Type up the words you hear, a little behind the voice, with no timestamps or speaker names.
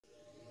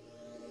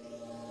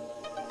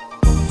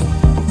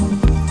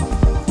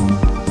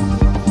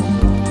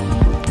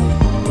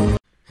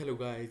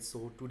Guys,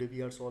 so today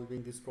we are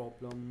solving this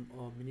problem,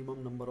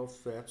 minimum number of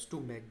swaps to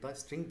make the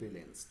string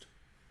balanced.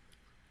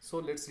 So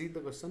let's read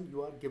the question.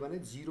 You are given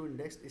a zero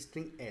indexed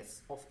string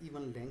s of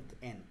even length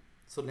n.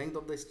 So length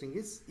of the string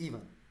is even.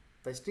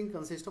 The string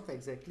consists of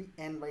exactly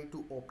n by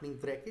 2 opening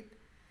bracket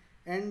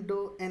and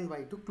n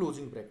by 2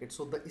 closing bracket.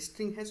 So the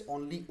string has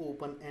only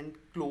open and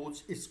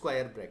close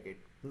square bracket,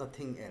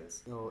 nothing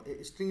else.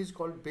 A string is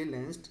called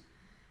balanced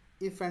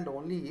if and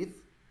only if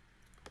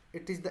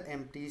it is the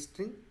empty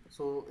string.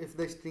 So if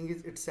the string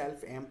is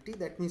itself empty,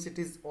 that means it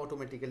is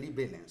automatically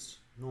balanced,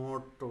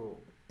 not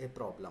a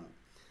problem.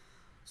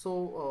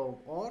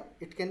 So or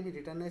it can be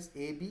written as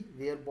AB,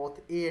 where both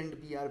A and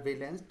B are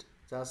balanced,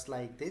 just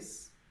like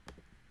this,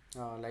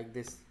 like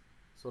this.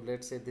 So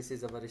let's say this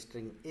is our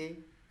string A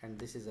and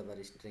this is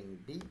our string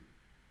B.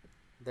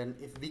 Then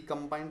if we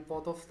combine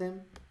both of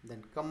them,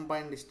 then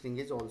combined string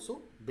is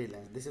also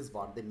balanced. This is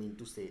what they mean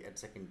to say at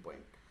second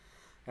point.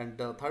 And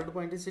the third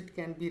point is it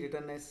can be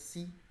written as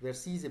C, where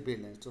C is a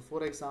balanced. So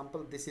for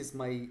example, this is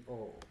my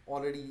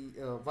already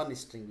one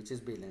string which is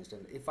balanced,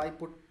 and if I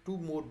put two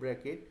more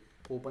bracket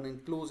open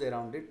and close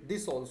around it,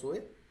 this also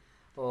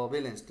a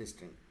balanced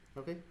string.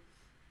 Okay,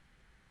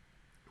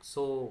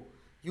 so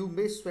you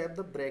may swap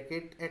the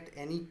bracket at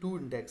any two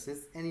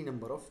indexes any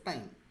number of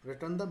time.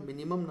 Return the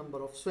minimum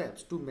number of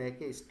swaps to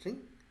make a string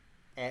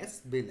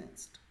as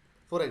balanced.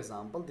 For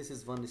example, this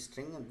is one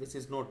string and which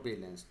is not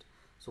balanced.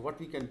 So what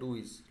we can do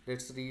is,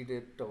 let's read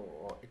it.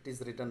 It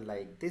is written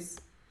like this.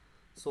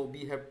 So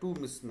we have two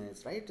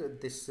mismatch, right?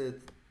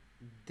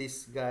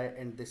 This guy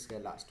and this guy,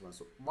 last one.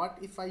 So what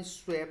if I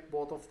swap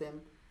both of them?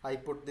 I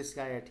put this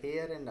guy at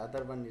here and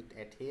other one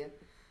at here.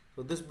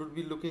 So this would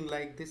be looking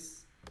like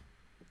this,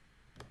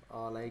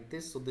 like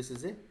this. So this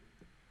is a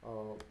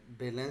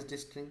balanced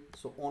string.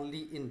 So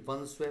only in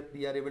one swap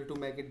we are able to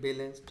make it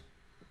balanced.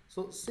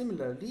 So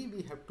similarly,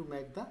 we have to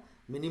make the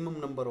minimum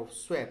number of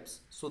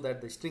swaps so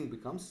that the string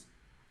becomes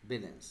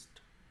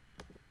balanced.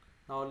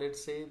 Now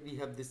let's say we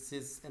have, this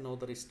is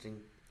another string.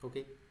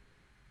 Okay,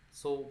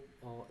 so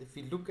if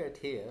we look at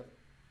here,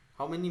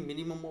 how many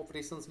minimum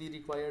operations we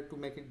require to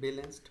make it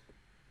balanced?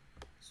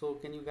 So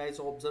can you guys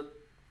observe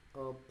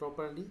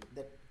properly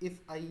that if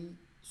I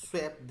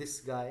swap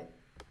this guy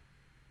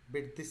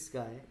with this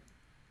guy,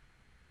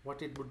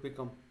 what it would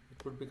become?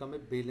 It would become a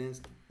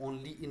balanced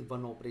only in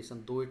one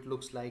operation, though it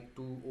looks like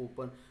two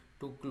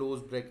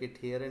close bracket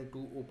here and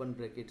two open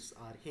brackets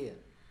are here.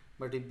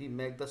 But if we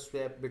make the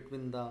swap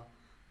between the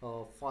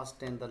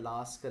first and the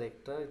last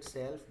character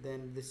itself,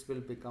 then this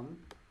will become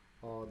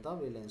the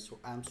balance. So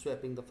I am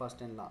swapping the first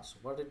and last.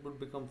 What it would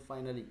become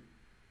finally?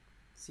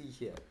 See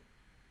here.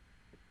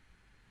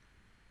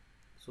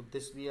 So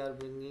this we are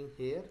bringing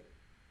here.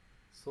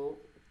 So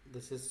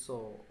this is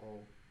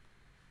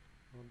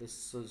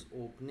this is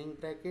opening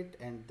bracket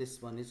and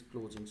this one is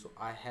closing. So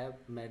I have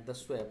made the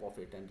swap of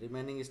it, and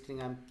remaining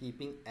string I am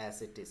keeping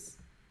as it is.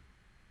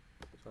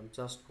 So I'm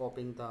just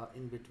copying the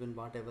in between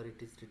whatever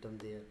it is written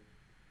there.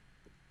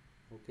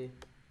 Okay,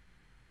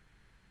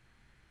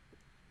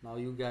 now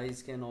you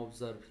guys can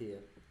observe here,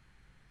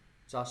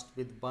 just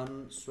with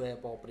one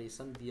swap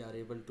operation we are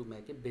able to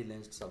make a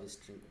balanced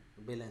substring,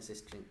 balanced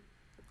string.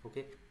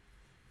 Okay,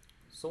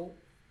 so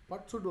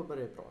what should our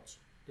approach?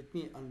 Let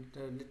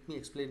me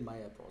explain my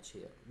approach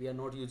here. We are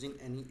not using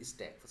any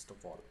stack first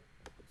of all.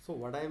 So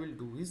what I will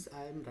do is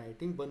I am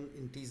writing one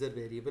integer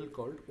variable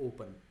called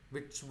open,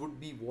 which would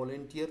be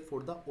volunteer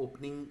for the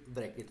opening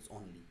brackets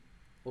only.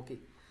 Okay,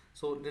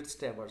 so let's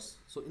traverse.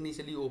 So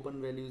initially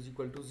open value is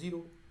equal to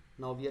 0.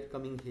 Now we are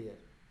coming here.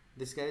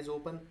 This guy is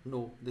open?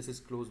 No, this is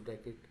closed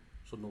bracket,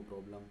 so no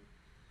problem.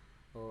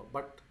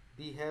 But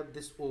we have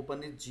this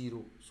open is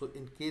 0. So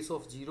in case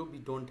of 0, we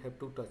don't have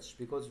to touch,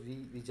 because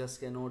we just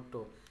cannot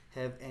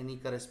have any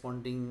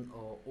corresponding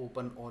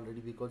open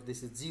already, because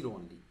this is 0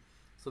 only.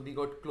 So we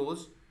got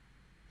close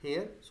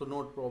here, so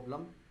no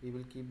problem, we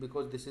will keep,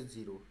 because this is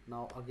 0.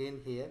 Now again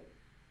here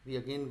we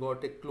again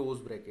got a close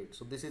bracket,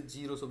 so this is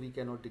 0, so we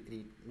cannot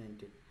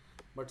decrement it.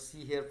 But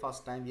see here,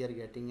 first time we are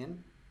getting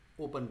an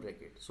open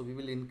bracket, so we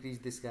will increase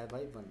this guy by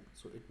 1,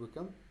 so it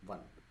become 1.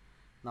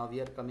 Now we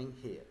are coming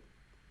here,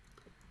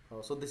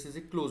 so this is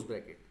a close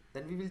bracket.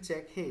 Then we will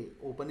check, hey,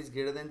 open is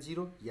greater than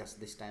 0. Yes,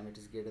 this time it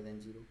is greater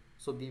than 0,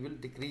 so we will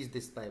decrease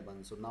this by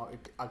 1. So now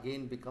it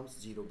again becomes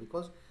 0,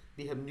 because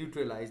we have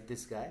neutralized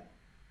this guy.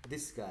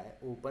 This guy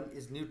open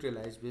is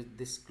neutralized with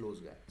this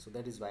close guy, so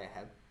that is why I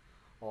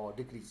have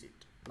decreased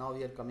it. Now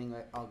we are coming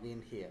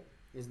again here.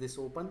 Is this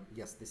open?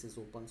 Yes, this is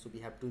open, so we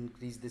have to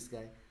increase this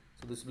guy,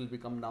 so this will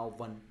become now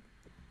 1.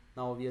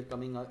 Now we are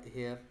coming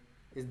here.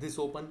 Is this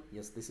open?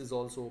 Yes, this is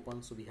also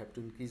open, so we have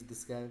to increase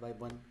this guy by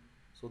 1.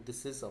 So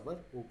this is our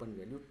open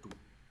value 2.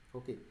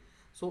 Okay,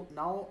 so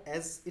now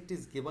as it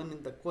is given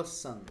in the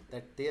question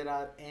that there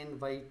are n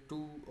by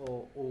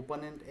 2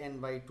 open and n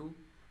by 2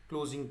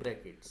 closing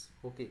brackets.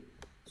 Okay,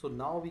 so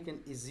now we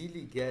can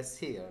easily guess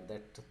here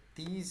that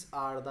these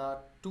are the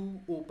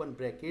two open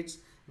brackets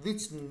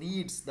which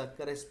needs the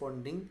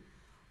corresponding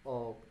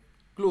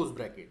close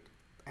bracket.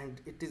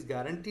 And it is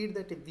guaranteed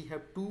that if we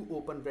have two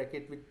open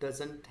bracket which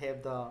doesn't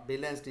have the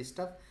balanced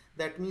stuff,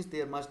 that means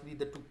there must be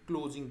the two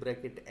closing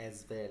bracket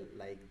as well,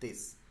 like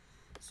this.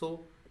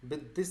 So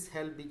with this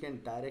help we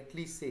can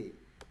directly say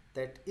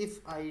that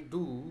if I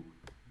do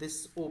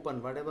this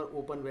open, whatever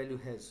open value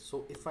has,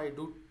 so if I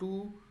do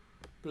 2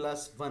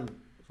 plus 1,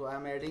 so I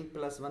am adding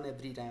plus 1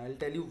 every time. I'll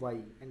tell you why.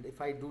 And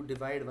if I do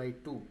divide by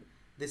 2,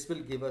 this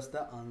will give us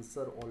the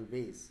answer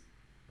always.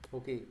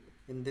 Okay,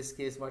 in this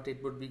case what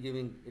it would be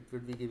giving, it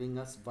would be giving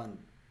us 1.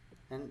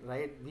 And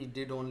right, we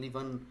did only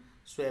one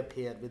swap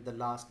here with the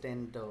last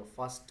and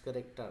first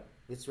character,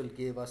 which will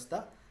give us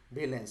the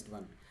balanced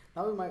one.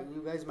 Now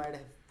you guys might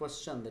have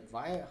questioned that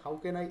why, how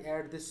can I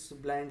add this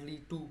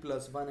blindly 2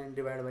 plus 1 and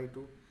divide by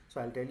 2? So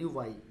I'll tell you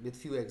why with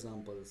few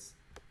examples.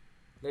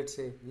 Let's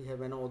say we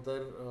have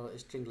another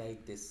string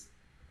like this.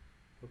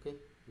 Okay,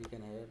 we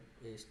can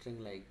have a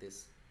string like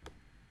this,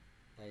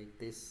 like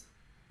this,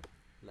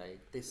 like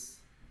this,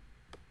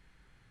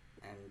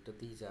 and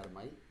these are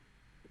my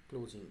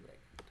closing bracket.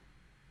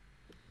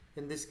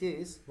 In this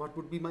case, what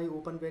would be my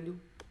open value?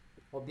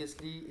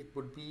 Obviously it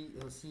would be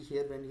see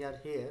here, when we are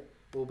here,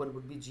 open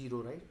would be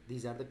 0, right?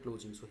 These are the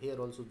closing. So here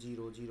also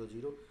 0 0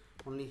 0,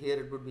 only here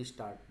it would be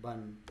start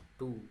 1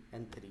 2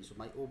 and 3. So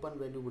my open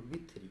value would be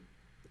 3,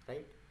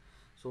 right?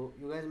 So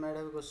you guys might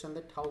have a question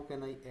that how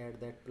can I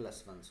add that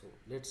plus 1? So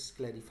let's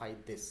clarify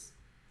this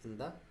in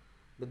the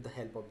with the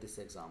help of this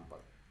example.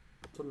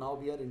 So now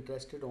we are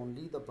interested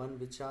only the one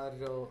which are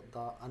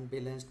the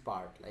unbalanced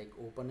part, like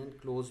open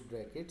and close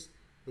brackets,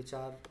 which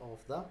are of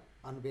the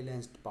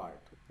unbalanced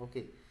part.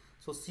 Okay,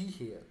 so see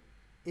here,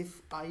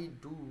 if I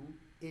do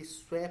a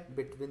swap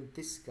between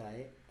this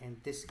guy and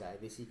this guy,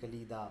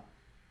 basically the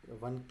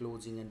one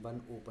closing and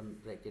one open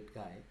bracket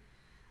guy,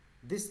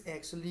 this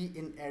actually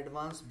in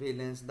advance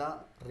balance the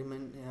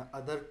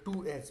other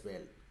two as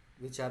well,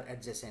 which are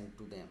adjacent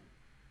to them,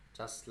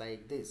 just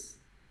like this.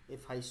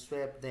 If I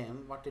swap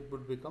them, what it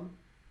would become?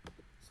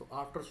 So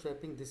after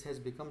swapping, this has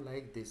become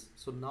like this.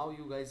 So now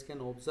you guys can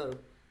observe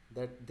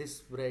that this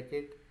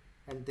bracket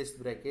and this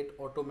bracket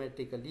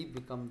automatically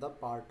become the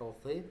part of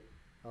a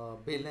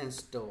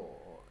balanced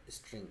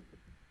string,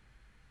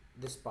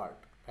 this part,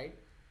 right?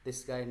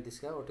 This guy and this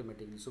guy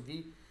automatically. So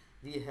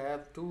we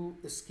have to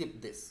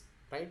skip this,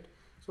 right?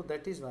 So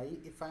that is why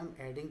if I am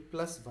adding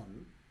plus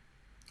 1,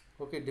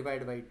 okay,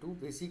 divide by 2,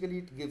 basically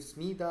it gives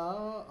me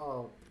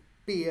the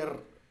pair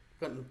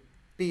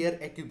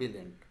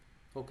equivalent.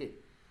 Okay,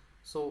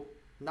 so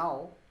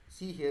now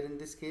see here, in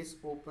this case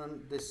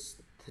open this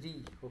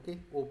 3, okay,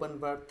 open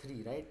bar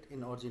 3, right,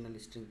 in original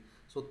string.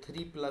 So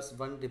 3 plus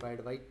 1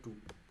 divided by 2,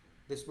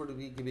 this would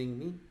be giving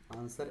me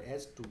answer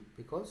as 2,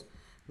 because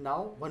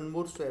now one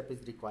more swap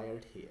is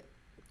required here.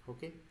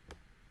 Okay,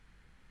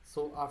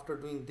 so after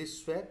doing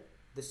this swap,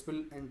 this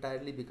will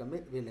entirely become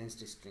a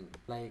balanced string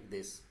like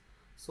this.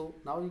 So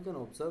now you can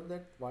observe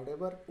that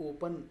whatever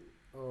open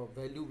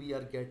value we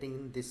are getting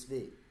in this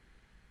way,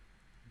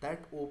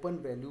 that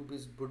open value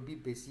would be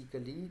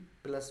basically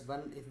plus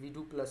 1. If we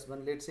do plus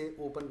 1, let's say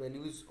open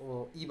value is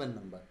even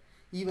number.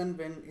 Even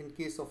when in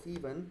case of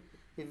even,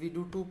 if we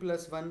do 2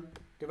 plus 1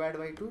 divided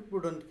by 2, it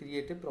wouldn't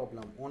create a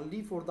problem.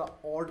 Only for the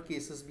odd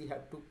cases we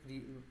have to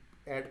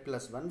add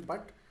plus 1,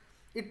 but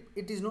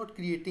it is not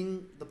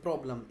creating the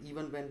problem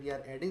even when we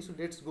are adding. So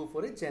let's go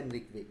for a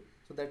generic way.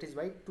 So that is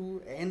why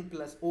 2n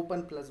plus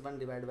open plus 1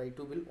 divided by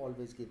 2 will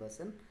always give us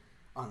an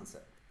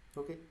answer.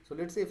 Okay, so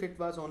let's say if it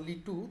was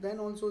only 2, then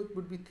also it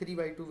would be 3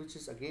 by 2, which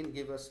is again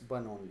give us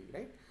 1 only,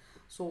 right?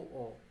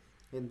 So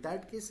in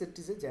that case it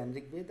is a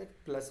generic way,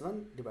 that plus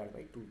 1 divided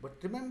by 2. But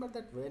remember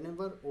that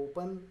whenever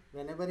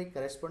a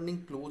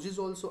corresponding close is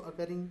also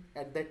occurring,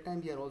 at that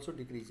time we are also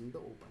decreasing the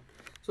open.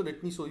 So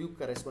let me show you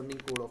corresponding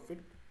code of it.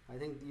 I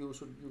think you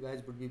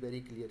guys would be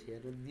very clear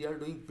here. We are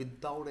doing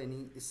without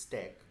any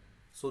stack,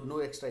 so no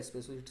extra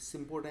space. So it is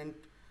important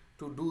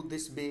to do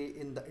this way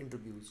in the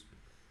interviews.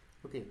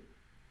 Okay,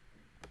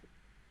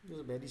 this is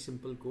a very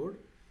simple code.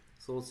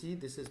 So see,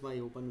 this is my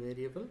open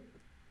variable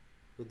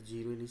with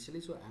 0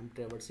 initially. So I am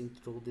traversing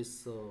through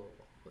this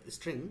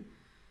string,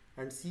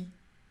 and see,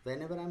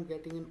 whenever I am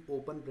getting an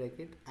open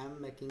bracket, I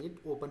am making it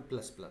open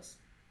plus plus.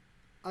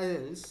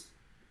 Else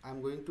I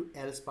am going to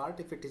else part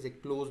if it is a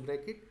closed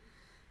bracket.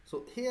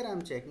 So here I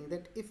am checking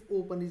that if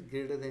open is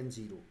greater than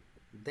 0,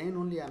 then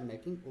only I am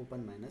making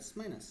open minus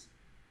minus.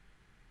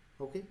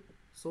 Okay,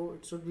 so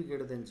it should be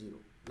greater than 0.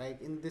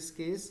 Like in this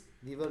case,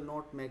 we were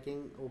not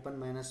making open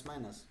minus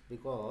minus,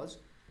 because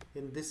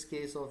in this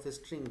case of a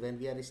string, when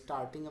we are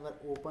starting our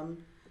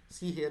open,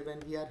 see here, when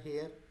we are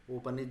here,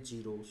 open is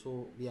 0,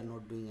 so we are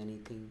not doing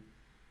anything.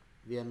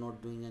 We are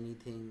not doing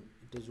anything.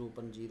 It is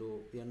open 0.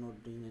 We are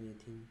not doing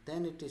anything.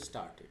 Then it is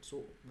started.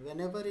 So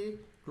whenever a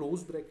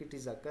closed bracket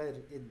is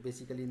occurred, it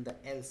basically in the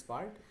else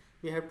part,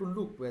 we have to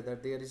look whether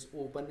there is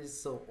open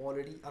is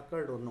already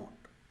occurred or not.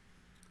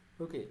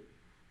 Okay,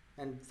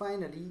 and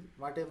finally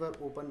whatever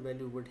open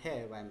value would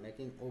have, I am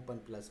making open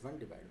plus 1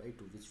 divided by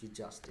 2, which we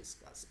just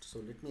discussed. So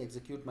let me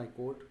execute my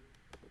code.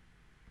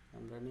 I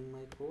am running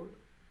my code.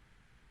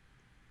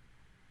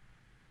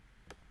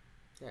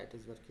 Yeah, it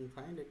is working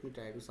fine. Let me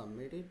try to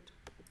submit it.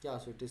 Yeah,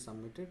 so it is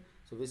submitted.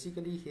 So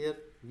basically here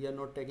we are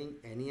not taking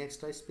any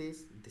extra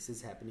space. This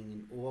is happening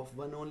in O of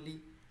 1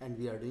 only, and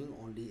we are doing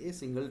only a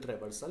single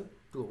traversal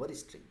to our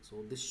string.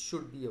 So this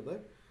should be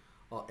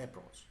our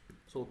approach.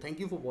 So thank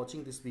you for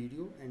watching this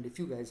video, and if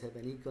you guys have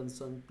any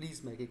concern,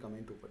 please make a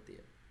comment over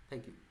there.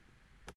 Thank you.